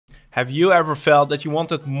Have you ever felt that you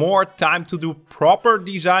wanted more time to do proper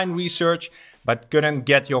design research, but couldn't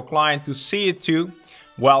get your client to see it too?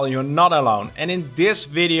 Well, you're not alone. And in this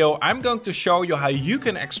video, I'm going to show you how you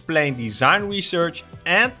can explain design research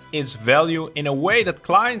and its value in a way that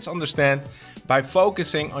clients understand by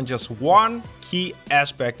focusing on just one key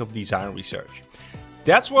aspect of design research.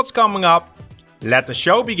 That's what's coming up. Let the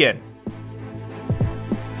show begin.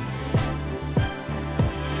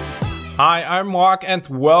 Hi, I'm Mark and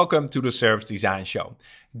welcome to the Service Design Show.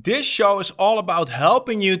 This show is all about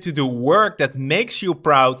helping you to do work that makes you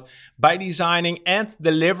proud by designing and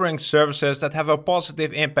delivering services that have a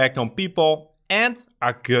positive impact on people and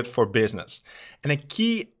are good for business. And a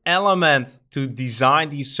key element to design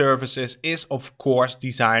these services is, of course,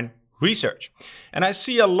 design research. And I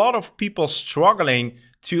see a lot of people struggling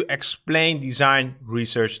to explain design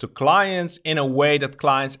research to clients in a way that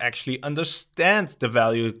clients actually understand the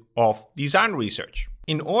value of design research.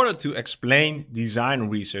 In order to explain design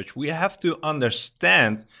research, we have to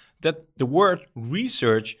understand that the word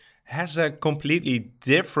research has a completely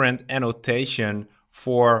different annotation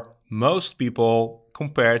for most people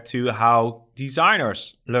compared to how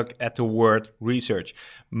designers look at the word research.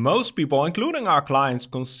 Most people, including our clients,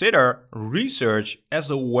 consider research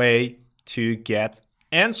as a way to get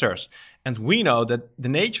answers. And we know that the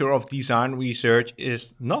nature of design research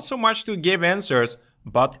is not so much to give answers,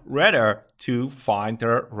 but rather to find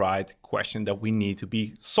the right question that we need to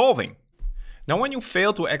be solving. Now, when you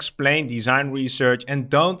fail to explain design research and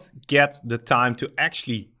don't get the time to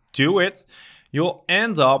actually do it, you'll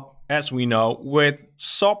end up, as we know, with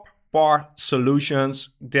subpar solutions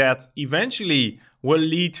that eventually will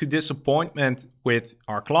lead to disappointment with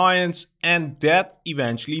our clients, and that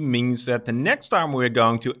eventually means that the next time we're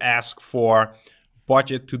going to ask for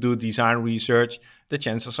budget to do design research, the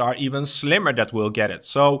chances are even slimmer that we'll get it.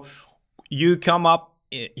 So you come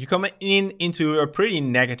into a pretty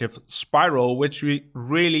negative spiral, which we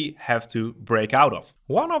really have to break out of.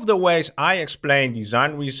 One of the ways I explain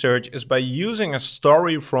design research is by using a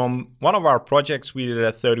story from one of our projects we did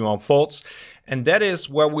at 31 Volts, and that is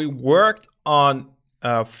where we worked on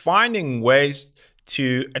finding ways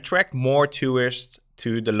to attract more tourists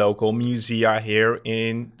to the local musea here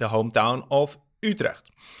in the hometown of Utrecht.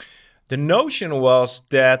 The notion was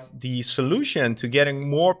that the solution to getting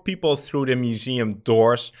more people through the museum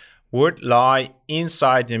doors would lie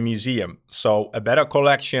inside the museum. So a better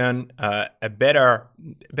collection, a better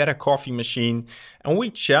coffee machine. And we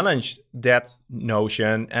challenged that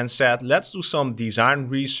notion and said, let's do some design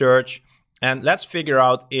research and let's figure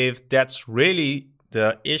out if that's really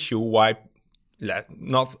the issue why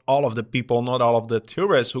not all of the people, not all of the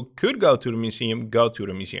tourists who could go to the museum go to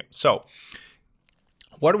the museum. So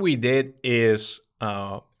what we did is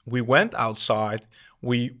we went outside,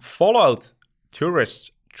 we followed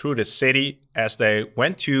tourists through the city as they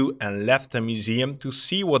went to and left the museum to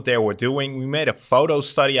see what they were doing. We made a photo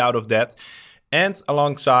study out of that. And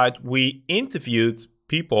alongside, we interviewed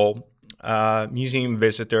people, museum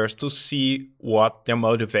visitors, to see what their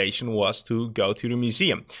motivation was to go to the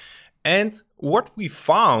museum. And what we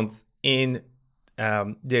found in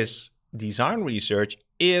this design research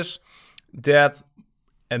is that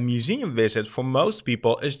a museum visit for most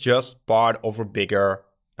people is just part of a bigger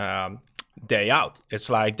day out. It's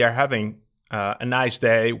like they're having a nice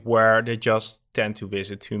day where they just tend to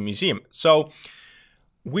visit to a museum. So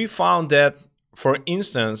we found that, for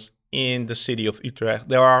instance, in the city of Utrecht,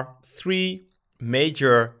 there are 3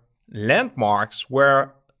 major landmarks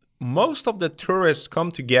where most of the tourists come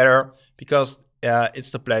together because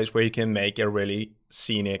it's the place where you can make a really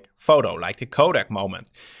scenic photo, like the Kodak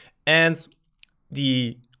moment. And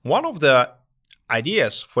one of the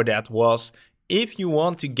ideas for that was, if you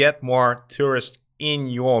want to get more tourists in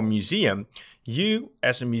your museum, you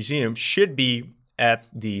as a museum should be at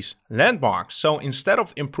these landmarks. So instead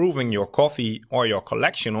of improving your coffee or your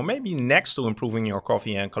collection, or maybe next to improving your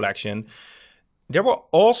coffee and collection, there were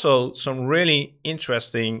also some really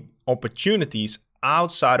interesting opportunities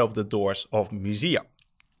outside of the doors of musea.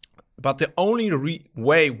 But the only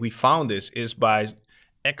way we found this is by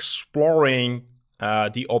exploring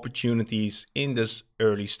the opportunities in this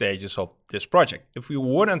early stages of this project. If we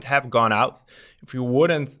wouldn't have gone out, if we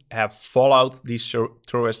wouldn't have followed these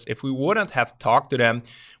tourists, if we wouldn't have talked to them,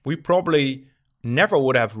 we probably never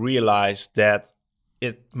would have realized that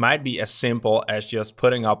it might be as simple as just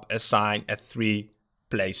putting up a sign at 3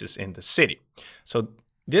 places in the city. So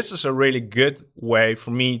this is a really good way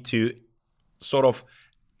for me to sort of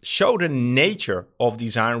show the nature of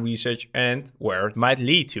design research and where it might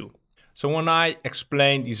lead to. So when I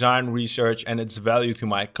explain design research and its value to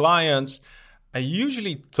my clients, I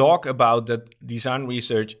usually talk about that design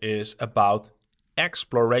research is about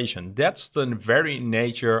exploration. That's the very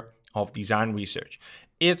nature of design research.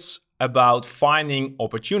 It's about finding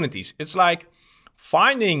opportunities. It's like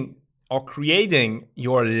finding or creating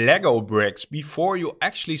your Lego bricks before you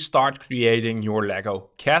actually start creating your Lego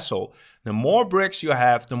castle. The more bricks you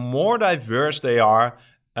have, the more diverse they are,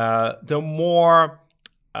 the more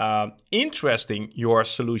interesting your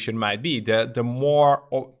solution might be, the more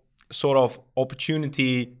sort of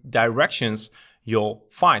opportunity directions you'll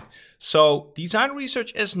find. So design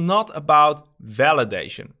research is not about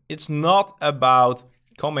validation. It's not about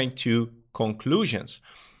coming to conclusions.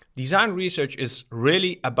 Design research is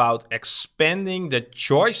really about expanding the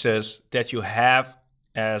choices that you have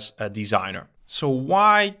as a designer. So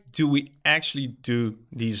why do we actually do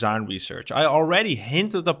design research? I already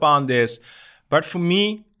hinted upon this, but for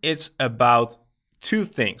me, it's about two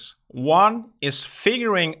things. One is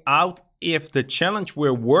figuring out if the challenge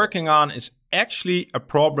we're working on is actually a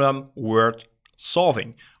problem worth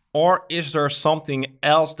solving, or is there something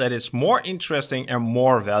else that is more interesting and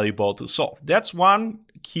more valuable to solve? That's one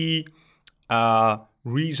key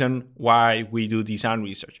reason why we do design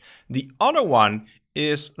research. The other one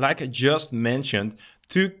is, like I just mentioned,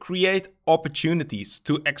 to create opportunities,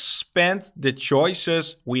 to expand the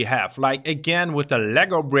choices we have. Like again, with the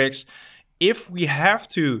Lego bricks, if we have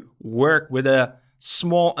to work with a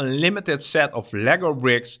small and limited set of Lego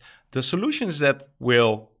bricks, the solutions that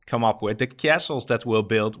we'll come up with, the castles that we'll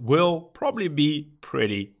build, will probably be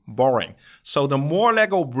pretty boring. So the more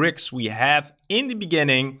Lego bricks we have in the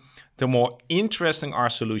beginning, the more interesting our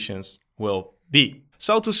solutions will be.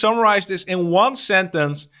 So to summarize this in one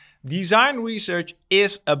sentence, design research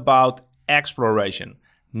is about exploration,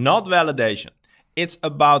 not validation. It's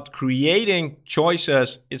about creating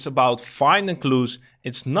choices. It's about finding clues.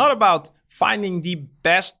 It's not about finding the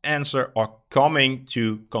best answer or coming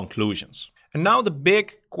to conclusions. And now the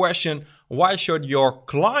big question, why should your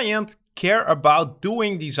client care about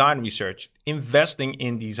doing design research, investing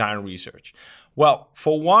in design research? Well,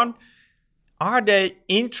 for one, are they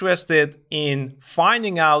interested in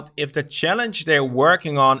finding out if the challenge they're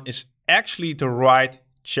working on is actually the right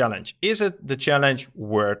challenge? Is it the challenge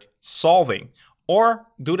worth solving? Or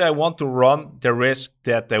do they want to run the risk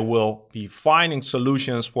that they will be finding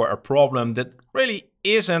solutions for a problem that really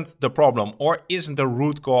isn't the problem, or isn't the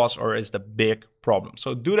root cause, or is the big problem?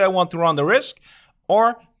 So do they want to run the risk,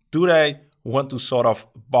 or do they want to sort of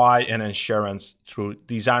buy an insurance through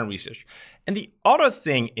design research? And the other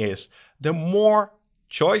thing is, the more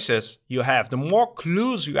choices you have, the more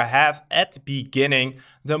clues you have at the beginning,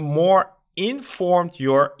 the more informed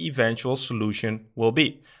your eventual solution will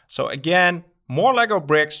be. So again, more Lego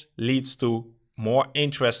bricks leads to more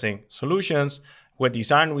interesting solutions. With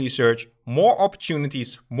design research, more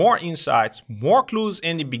opportunities, more insights, more clues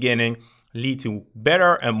in the beginning lead to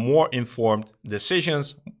better and more informed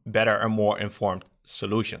decisions, better and more informed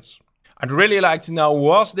solutions. I'd really like to know,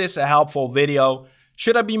 was this a helpful video?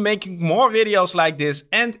 Should I be making more videos like this?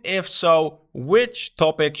 And if so, which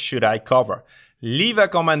topic should I cover? Leave a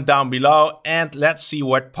comment down below and let's see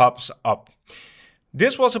what pops up.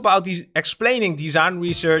 This was about explaining design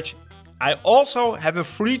research. I also have a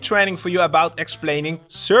free training for you about explaining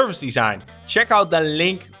service design. Check out the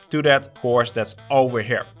link to that course that's over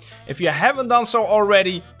here. If you haven't done so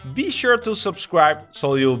already, be sure to subscribe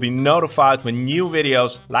so you'll be notified when new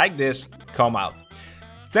videos like this come out.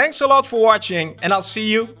 Thanks a lot for watching, and I'll see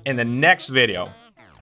you in the next video.